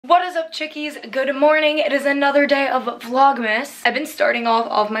What is up, chickies? Good morning. It is another day of Vlogmas. I've been starting off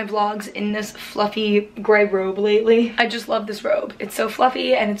all of my vlogs in this fluffy gray robe lately. I just love this robe. It's so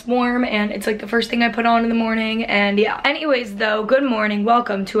fluffy and it's warm and it's like the first thing I put on in the morning, and yeah. Anyways though, good morning.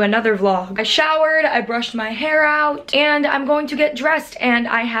 Welcome to another vlog. I showered, I brushed my hair out, and I'm going to get dressed, and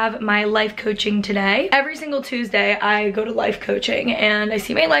I have my life coaching today. Every single Tuesday I go to life coaching and I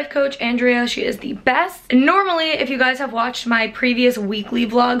see my life coach, Andrea. She is the best. Normally, if you guys have watched my previous weekly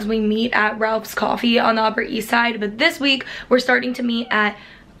vlogs, we meet at Ralph's Coffee on the Upper East Side, but this week we're starting to meet at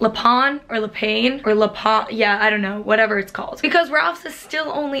La Pan or La Pane or La Pan, yeah, I don't know, whatever it's called, because Ralph's is still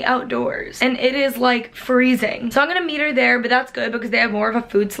only outdoors and it is like freezing. So I'm gonna meet her there, but that's good because they have more of a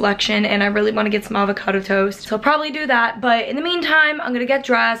food selection and I really want to get some avocado toast, so I'll probably do that. But in the meantime, I'm gonna get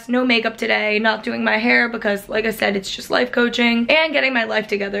dressed. No makeup today, not doing my hair because, like I said, it's just life coaching and getting my life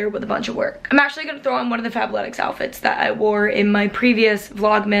together with a bunch of work. I'm actually gonna throw on one of the Fabletics outfits that I wore in my previous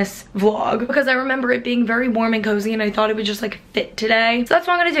Vlogmas vlog because I remember it being very warm and cozy and I thought it would just like fit today. So that's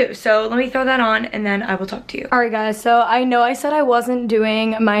what I'm gonna do. So let me throw that on and then I will talk to you. Alright guys, so I know I said I wasn't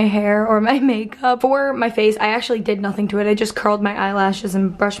doing my hair or my makeup for my face. I actually did nothing to it. I just curled my eyelashes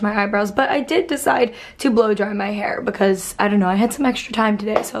and brushed my eyebrows, but I did decide to blow dry my hair because, I don't know, I had some extra time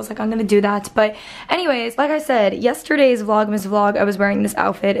today, so I was like, I'm gonna do that. But anyways, like I said, yesterday's Vlogmas vlog, I was wearing this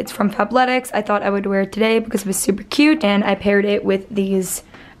outfit. It's from Fabletics. I thought I would wear it today because it was super cute and I paired it with these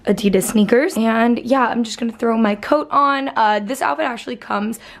Adidas sneakers. And yeah, I'm just gonna throw my coat on. This outfit actually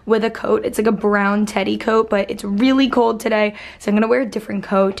comes with a coat. It's like a brown teddy coat, but it's really cold today, so I'm gonna wear a different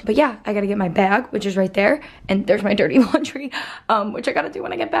coat. But yeah, I gotta get my bag, which is right there, and there's my dirty laundry, which I gotta do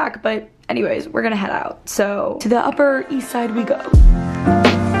when I get back. But anyways, we're gonna head out. So to the Upper East Side we go.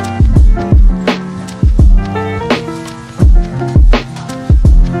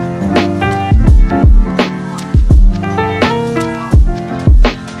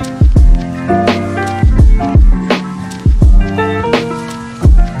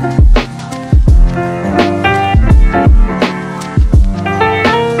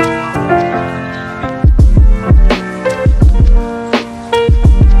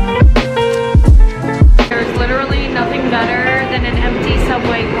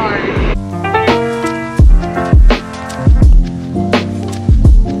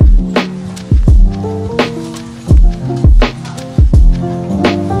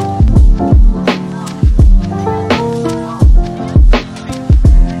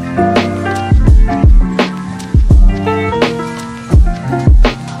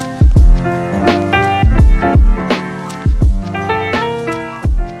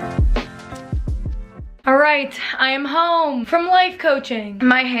 I am home from life coaching.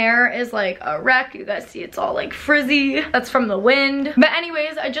 My hair is like a wreck. You guys see it's all like frizzy. That's from the wind. But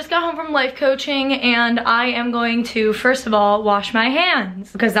anyways, I just got home from life coaching and I am going to, first of all, wash my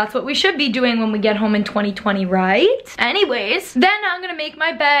hands because that's what we should be doing when we get home in 2020, right? Anyways, then I'm gonna make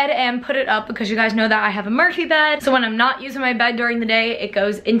my bed and put it up because you guys know that I have a Murphy bed. So when I'm not using my bed during the day, it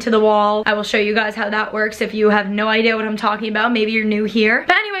goes into the wall. I will show you guys how that works if you have no idea what I'm talking about. Maybe you're new here.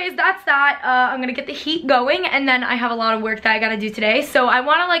 But anyways, that's that. I'm gonna get the heat going and then I have a lot of work that I gotta do today. So I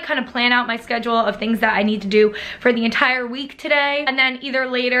wanna like kind of plan out my schedule of things that I need to do for the entire week today, and then either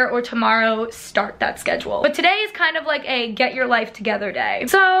later or tomorrow start that schedule. But today is kind of like a get your life together day.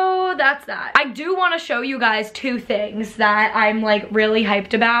 So that's that. I do wanna show you guys two things that I'm like really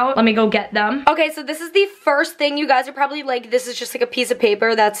hyped about. Let me go get them. Okay, so this is the first thing. You guys are probably like, this is just like a piece of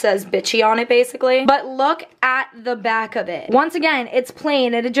paper that says BITCHEE on it basically. But look at the back of it. Once again, it's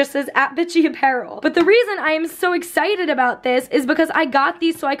plain and it just says at BITCHEE Apparel. But the reason I am so excited about this is because I got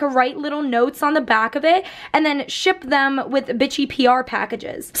these so I could write little notes on the back of it and then ship them with BITCHEE PR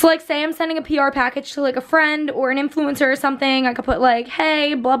packages. So like say I'm sending a PR package to like a friend or an influencer or something, I could put like,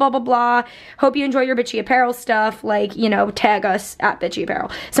 hey, blah, blah, blah, blah. Hope you enjoy your BITCHEE Apparel stuff. Like, you know, tag us at BITCHEE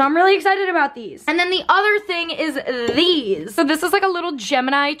Apparel. So I'm really excited about these. And then the other thing is these. So this is like a little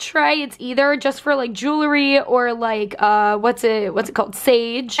Gemini tray. It's either just for like jewelry or like, what's it called?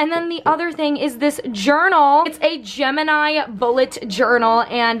 Sage. And then the other thing is this journal. It's a Gemini bullet journal,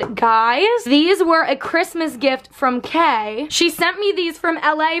 and guys, these were a Christmas gift from Kay. She sent me these from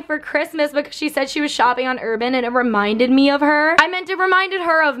LA for Christmas because she said she was shopping on Urban and it reminded me of her. I meant it reminded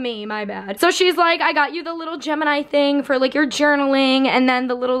her of me, my bad. So she's like, I got you the little Gemini thing for like your journaling and then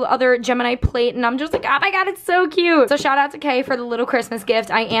the little other Gemini plate, and I'm just like, oh my god, it's so cute. So shout out to Kay for the little Christmas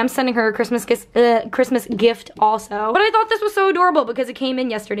gift. I am sending her a Christmas gift also. But I thought this was so adorable because it came in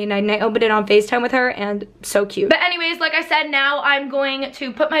yesterday night and I opened it on FaceTime with her, and so cute. But anyways, like I said, now I'm going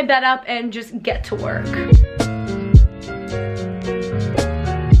to put my bed up and just get to work.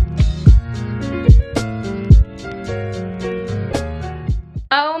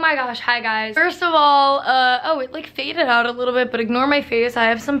 Oh my gosh, hi guys. First of all, oh, it like faded out a little bit, but ignore my face. I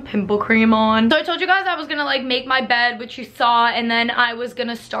have some pimple cream on. So I told you guys I was gonna like make my bed, which you saw, and then I was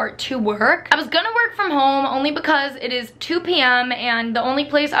gonna start to work. I was gonna work from home only because it is 2 p.m. and the only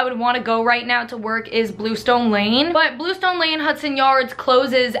place I would want to go right now to work is Bluestone Lane. But Bluestone Lane Hudson Yards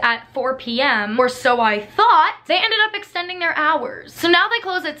closes at 4 p.m. or so I thought. They ended up extending their hours. So now they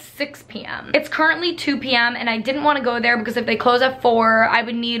close at 6 p.m. It's currently 2 p.m. and I didn't want to go there because if they close at 4, I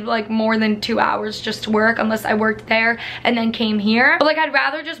would need like more than 2 hours just to work unless I worked there and then came here. But like I'd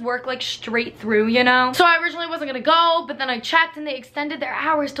rather just work like straight through, you know? So I originally wasn't gonna go, but then I checked and they extended their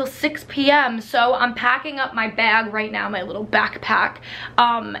hours till 6 p.m. So I'm packing up my bag right now, my little backpack,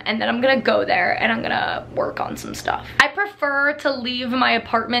 and then I'm gonna go there and I'm gonna work on some stuff. I prefer to leave my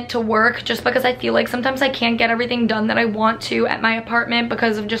apartment to work just because I feel like sometimes I can't get everything done that I want to at my apartment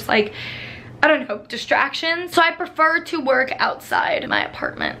because of just like, I don't know, distractions. So I prefer to work outside my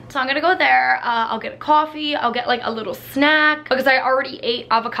apartment. So I'm gonna go there, I'll get a coffee, I'll get like a little snack because I already ate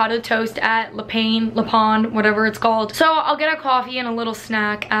avocado toast at Le Pond, whatever it's called. So I'll get a coffee and a little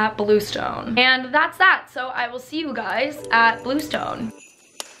snack at Bluestone. And that's that. So I will see you guys at Bluestone.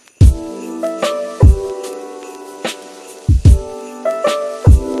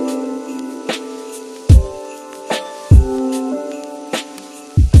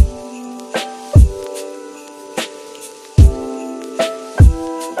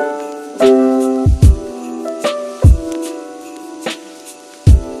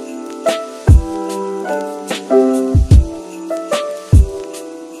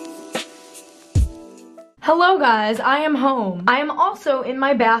 Hello guys, I am home. I am also in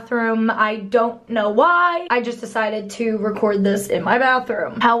my bathroom. I don't know why. I just decided to record this in my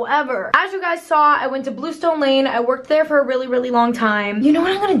bathroom. However, as you guys saw, I went to Bluestone Lane. I worked there for a really long time. You know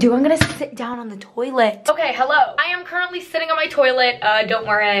what I'm gonna do? I'm gonna sit down on the toilet. Okay, hello. I am currently sitting on my toilet. Don't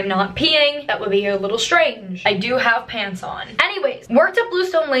worry, I am not peeing. That would be a little strange. I do have pants on. Anyways, worked at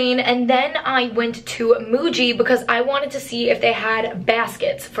Bluestone Lane and then I went to Muji because I wanted to see if they had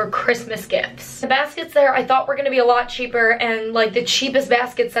baskets for Christmas gifts. The baskets there I thought were gonna be a lot cheaper, and like the cheapest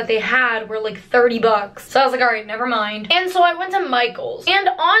baskets that they had were like 30 bucks. So I was like, all right, never mind. And so I went to Michael's, and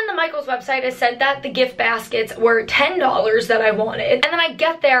on the Michael's website it said that the gift baskets were $10 that I wanted, and then I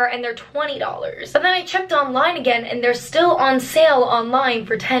get there and they're $20. But then I checked online again and they're still on sale online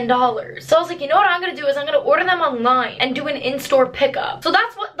for $10. So I was like, you know what I'm gonna do is I'm gonna order them online and do an in-store pickup. So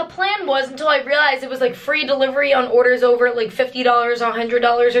that's what the plan was until I realized it was like free delivery on orders over like $50 or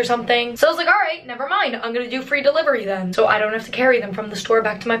 $100 or something. So I was like, all right, never mind. I'm gonna do free delivery then, so I don't have to carry them from the store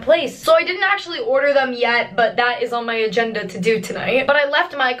back to my place. So I didn't actually order them yet, but that is on my agenda to do tonight. But I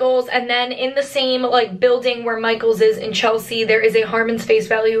left Michael's, and then in the same like building where Michael's is in Chelsea, there is a Harmon's Face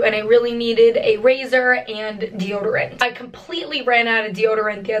Value, and I really needed a razor and deodorant. I completely ran out of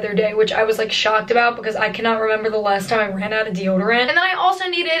deodorant the other day, which I was like shocked about because I cannot remember the last time I ran out of deodorant. And then I also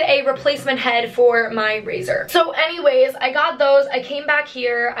needed a replacement head for my razor. So anyways, I got those. I came back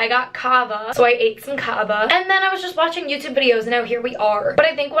here, I got kava, so I ate some kava, and then I was just watching YouTube videos, and now here we are. But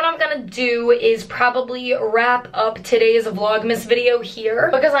I think what I'm gonna do is probably wrap up today's Vlogmas video here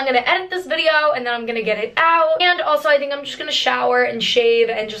because I'm gonna edit this video and then I'm gonna get it out. And also I think I'm just gonna shower and shave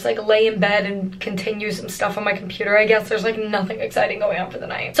and just like lay in bed and continue some stuff on my computer. I guess there's like nothing exciting going on for the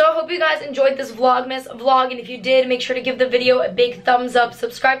night. So I hope you guys enjoyed this Vlogmas vlog, and if you did, make sure to give the video a big thumbs up,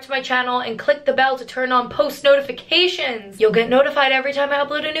 subscribe to my channel, and click the bell to turn on post notifications. You'll get notified every time I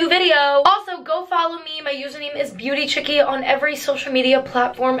upload a new video. Also, go follow me. My username is BeautyChickee on every social media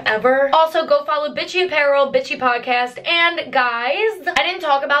platform ever. Also, go follow Bitchy Apparel, Bitchy Podcast, and guys, I didn't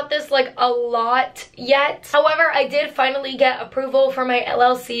talk about this like a lot yet. However, I did finally get approval for my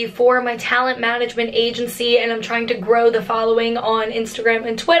LLC for my talent management agency, and I'm trying to grow the following on Instagram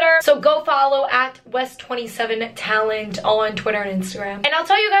and Twitter. So go follow at West27Talent on Twitter and Instagram. And I'll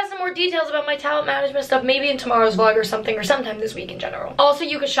tell you guys some more details about my talent management stuff maybe in tomorrow's vlog or something, or sometime this week in general. Also,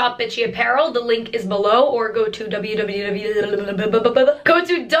 you can shop Bitchy Apparel. The link is below, or go to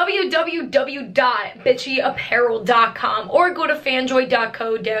www.bitchyapparel.com, or go to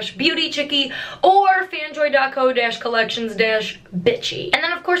fanjoy.co/beautychickee or fanjoy.co/collections-bitchy. And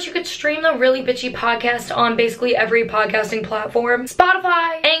then of course you could stream the Really Bitchy podcast on basically every podcasting platform: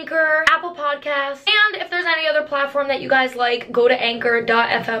 Spotify, Anchor, Apple Podcasts, and if there's any other platform that you guys like, go to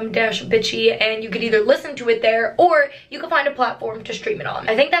anchor.fm-bitchee and you could either listen to it there or you can find a platform to stream it on.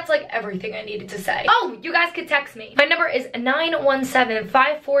 I think that's like everything I needed to say. Oh, you guys could text me. My number is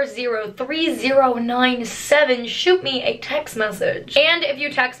 917-540-3097. Shoot me a text message. And if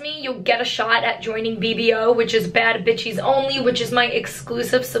you text me, you'll get a shot at joining BBO, which is Bad Bitches Only, which is my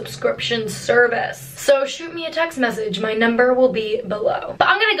exclusive subscription service. So shoot me a text message. My number will be below. But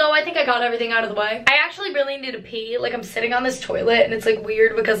I'm gonna go. I think I got everything out of the way. I actually really need to pee. Like, I'm sitting on this toilet and it's like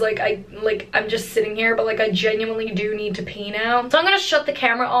weird because I'm just sitting here, but like I genuinely do need to pee now. So I'm gonna shut the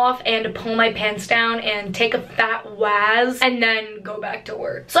camera off and pull my pants down and take a fat waz and then go back to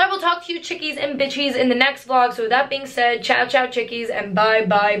work. So I will talk to you chickies and bitchies in the next vlog. So with that being said, ciao ciao chickies and bye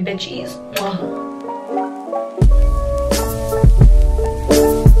bye bitchies. Mwah.